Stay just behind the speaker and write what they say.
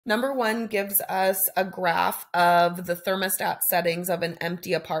Number 1 gives us a graph of the thermostat settings of an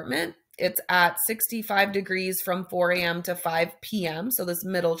empty apartment. It's at 65 degrees from 4 a.m. to 5 p.m., so this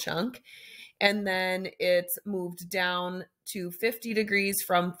middle chunk. And then it's moved down to 50 degrees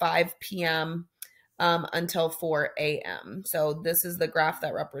from 5 p.m. Until 4 a.m. So this is the graph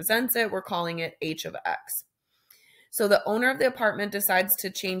that represents it. We're calling it h of x. So the owner of the apartment decides to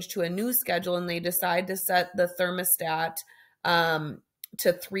change to a new schedule, and they decide to set the thermostat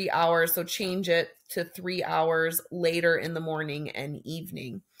to 3 hours. So change it to 3 hours later in the morning and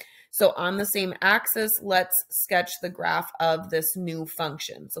evening. So on the same axis, let's sketch the graph of this new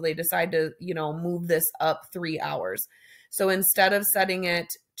function. So they decide to, move this up 3 hours. So instead of setting it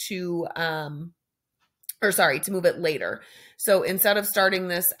to, to move it later. So instead of starting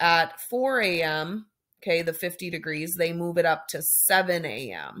this at 4 a.m., okay, the 50 degrees, they move it up to 7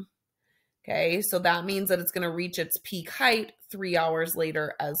 a.m. Okay, so that means that it's going to reach its peak height 3 hours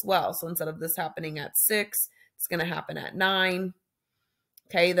later as well. So instead of this happening at 6, it's going to happen at 9.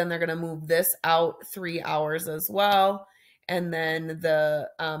 Okay, then they're going to move this out 3 hours as well. And then the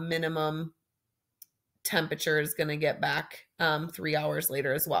minimum temperature is going to get back 3 hours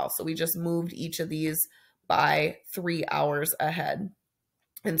later as well. So we just moved each of these by 3 hours ahead.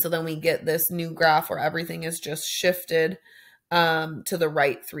 And so then we get this new graph where everything is just shifted to the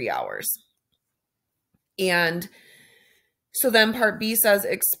right 3 hours. And so then part B says,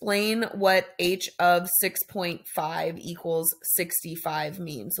 explain what h of 6.5 equals 65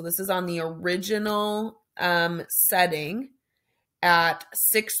 means. So this is on the original setting at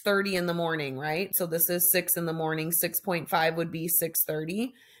 6:30 in the morning, right? So this is 6 in the morning. 6.5 would be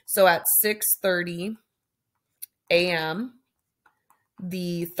 6:30. So at 6:30 a.m.,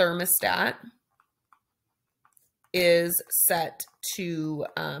 the thermostat is set to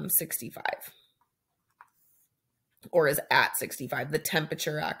 65. Or is at 65, the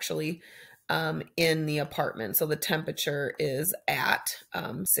temperature actually in the apartment. So the temperature is at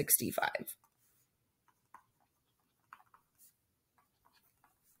 65.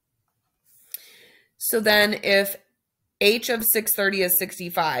 So then if h of 6:30 is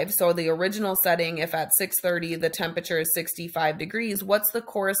 65, so the original setting, if at 6:30 the temperature is 65 degrees, what's the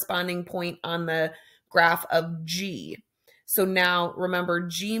corresponding point on the graph of G? So now remember,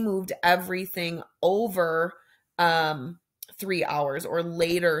 G moved everything over 3 hours or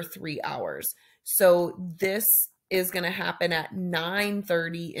later 3 hours. So this is going to happen at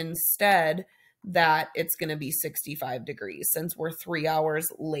 9:30 instead, that it's going to be 65 degrees since we're 3 hours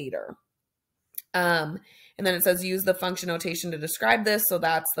later. And then it says use the function notation to describe this. So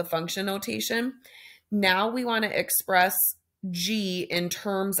that's the function notation. Now we want to express G in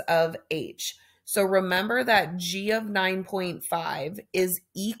terms of H. So remember that G of 9.5 is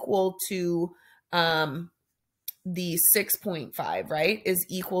equal to the 6.5, right, is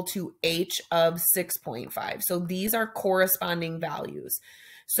equal to h of 6.5. So these are corresponding values.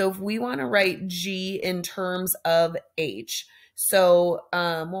 So if we want to write G in terms of h, so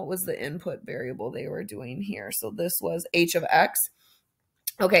what was the input variable they were doing here? So this was h of x.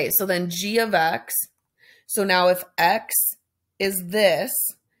 Okay, so then G of x. So now if x is this,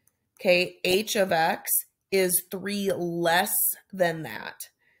 okay, h of x is 3 less than that.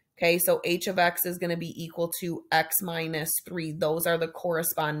 Okay, so h of x is going to be equal to x minus 3. Those are the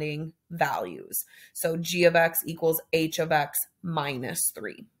corresponding values. So G of x equals h of x minus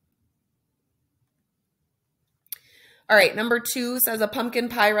 3. All right, number 2 says a pumpkin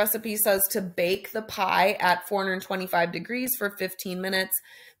pie recipe says to bake the pie at 425 degrees for 15 minutes,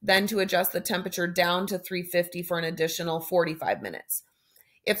 then to adjust the temperature down to 350 for an additional 45 minutes.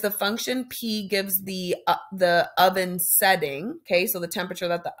 If the function P gives the oven setting, okay, so the temperature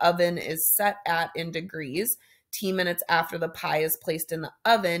that the oven is set at in degrees, T minutes after the pie is placed in the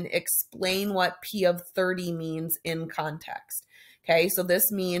oven, explain what P of 30 means in context. Okay, so this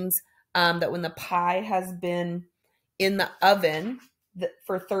means that when the pie has been in the oven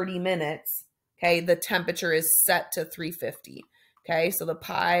for 30 minutes, okay, the temperature is set to 350. Okay, so the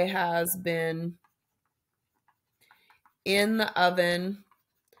pie has been in the oven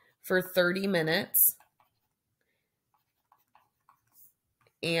for 30 minutes,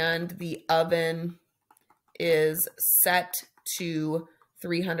 and the oven is set to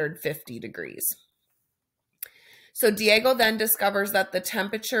 350 degrees. So Diego then discovers that the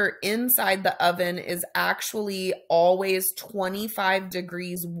temperature inside the oven is actually always 25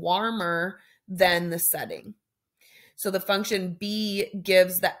 degrees warmer than the setting. So the function B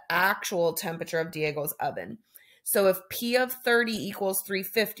gives the actual temperature of Diego's oven. So if P of 30 equals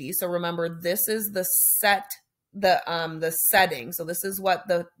 350, so remember this is the setting. So this is what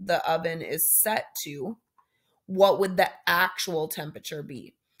the oven is set to. What would the actual temperature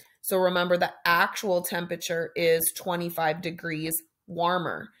be? So remember, the actual temperature is 25 degrees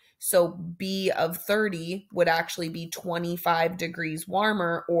warmer. So B of 30 would actually be 25 degrees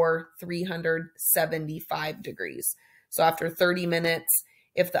warmer, or 375 degrees. So after 30 minutes,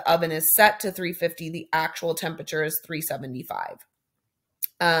 if the oven is set to 350, the actual temperature is 375.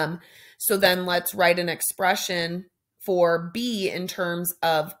 So then let's write an expression for B in terms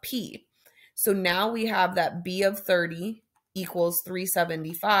of P. So now we have that B of 30 equals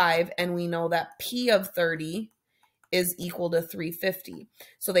 375, and we know that P of 30 is equal to 350.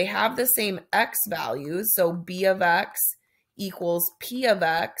 So they have the same X values. So B of X equals P of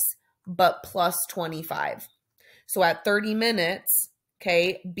X, but plus 25. So at 30 minutes,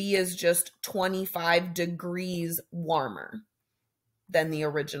 okay, B is just 25 degrees warmer than the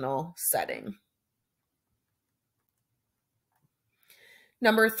original setting.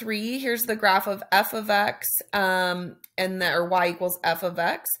 Number 3, here's the graph of f of x, or y equals f of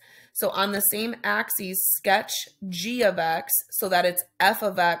x. So on the same axes, sketch g of x so that it's f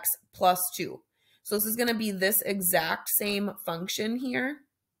of x plus 2. So this is going to be this exact same function here.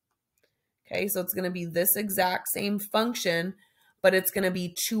 Okay, so it's going to be this exact same function, but it's going to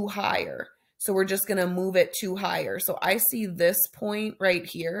be 2 higher. So we're just going to move it 2 higher. So I see this point right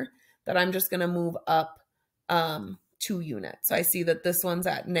here that I'm just going to move up 2 units. So I see that this one's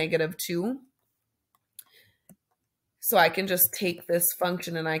at -2. So I can just take this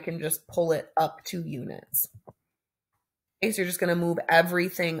function and I can just pull it up 2 units. Okay, so you're just going to move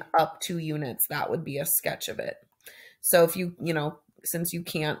everything up 2 units. That would be a sketch of it. So if you since you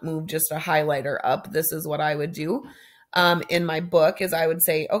can't move just a highlighter up, this is what I would do. In my book is I would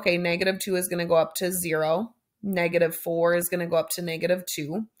say, okay, -2 is going to go up to 0. -4 is going to go up to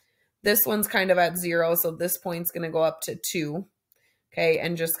 -2. This one's kind of at 0, so this point's going to go up to 2. Okay,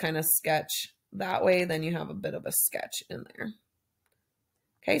 and just kind of sketch that way. Then you have a bit of a sketch in there.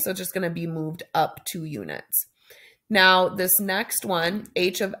 Okay, so it's just going to be moved up 2 units. Now, this next one,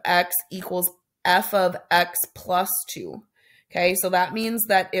 h of x equals f of x plus 2. Okay, so that means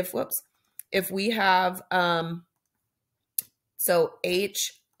that if we have, so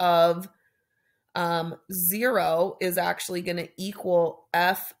h of 0 is actually going to equal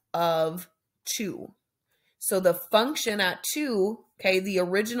f of 2. So the function at 2, okay, the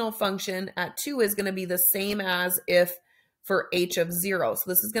original function at 2 is going to be the same as if for h of 0. So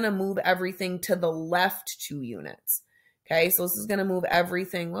this is going to move everything to the left 2 units. Okay, so this is going to move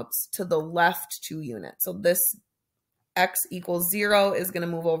everything, to the left 2 units. So this x equals 0 is going to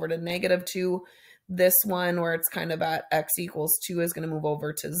move over to -2. This one where it's kind of at x equals 2 is going to move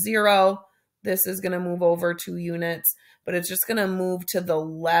over to 0. This is going to move over 2 units, but it's just going to move to the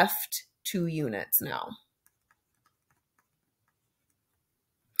left 2 units now.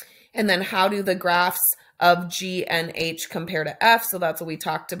 And then how do the graphs of G and H compare to F? So that's what we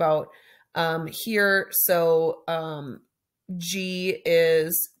talked about here. So G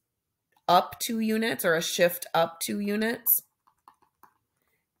is up 2 units, or a shift up 2 units.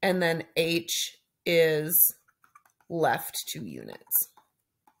 And then H is left 2 units.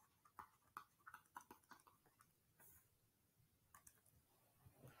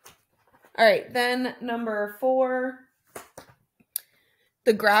 All right, then number 4.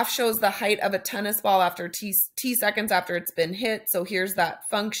 The graph shows the height of a tennis ball after t seconds after it's been hit. So here's that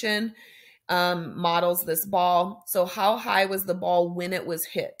function, models this ball. So how high was the ball when it was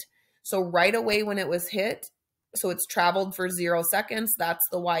hit? So right away when it was hit, so it's traveled for 0 seconds. That's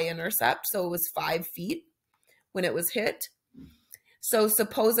the y-intercept. So it was 5 feet when it was hit. So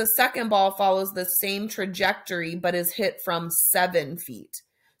suppose a second ball follows the same trajectory but is hit from 7 feet.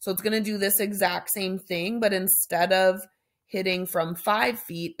 So it's going to do this exact same thing, but instead of hitting from 5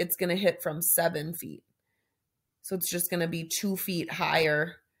 feet, it's going to hit from 7 feet. So it's just going to be 2 feet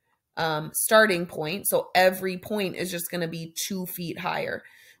higher starting point. So every point is just going to be 2 feet higher.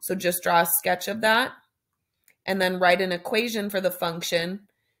 So just draw a sketch of that and then write an equation for the function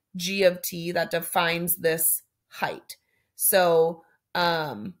g of t that defines this height. So,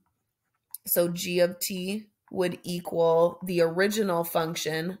 so g of t would equal the original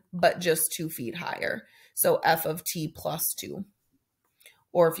function, but just 2 feet higher. So f of t plus 2.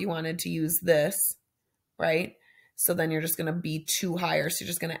 Or if you wanted to use this, right? So then you're just going to be 2 higher. So you're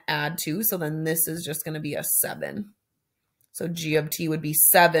just going to add 2. So then this is just going to be a 7. So g of t would be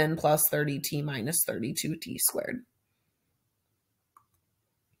 7 plus 30t minus 32t squared.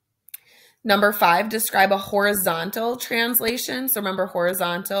 Number 5, describe a horizontal translation. So remember,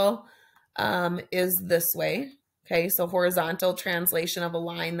 horizontal is this way. Okay, so horizontal translation of a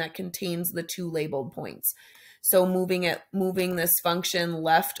line that contains the 2 labeled points. So moving this function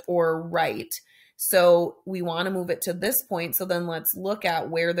left or right. So we want to move it to this point. So then let's look at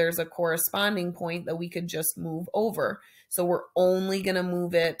where there's a corresponding point that we could just move over. So we're only going to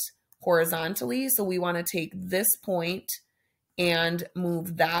move it horizontally. So we want to take this point and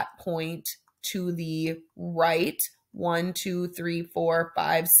move that point to the right 1, 2, 3, 4,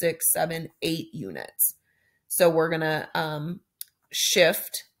 5, 6, 7, 8 units. So we're going to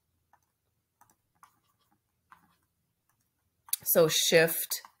shift. So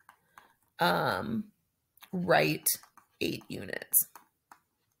shift right 8 units.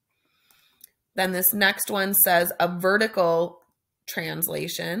 Then this next one says a vertical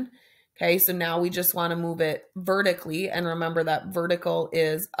translation. Okay, so now we just want to move it vertically, and remember that vertical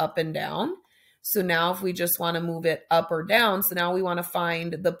is up and down. So now if we just want to move it up or down, so now we want to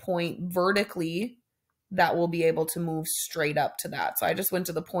find the point vertically that will be able to move straight up to that. So I just went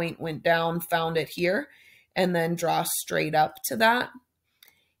to the point, went down, found it here, and then draw straight up to that.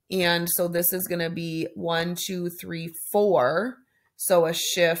 And so this is going to be 1, 2, 3, 4. So a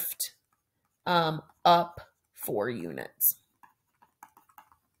shift up 4 units.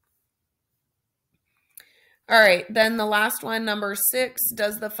 All right, then the last one, number 6,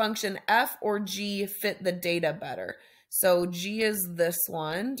 does the function f or g fit the data better? So g is this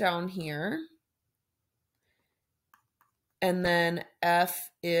one down here. And then f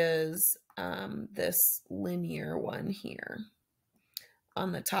is this linear one here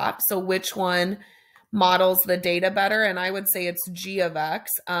on the top. So which one models the data better? And I would say it's g of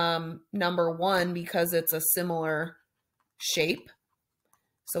x, number 1, because it's a similar shape.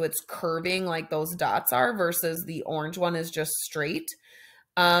 So it's curving like those dots are, versus the orange one is just straight.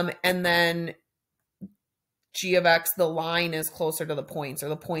 And then g of x, the line is closer to the points, or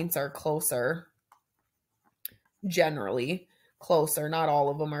the points are closer, generally closer. Not all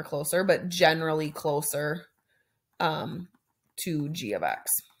of them are closer, but generally closer to g of x.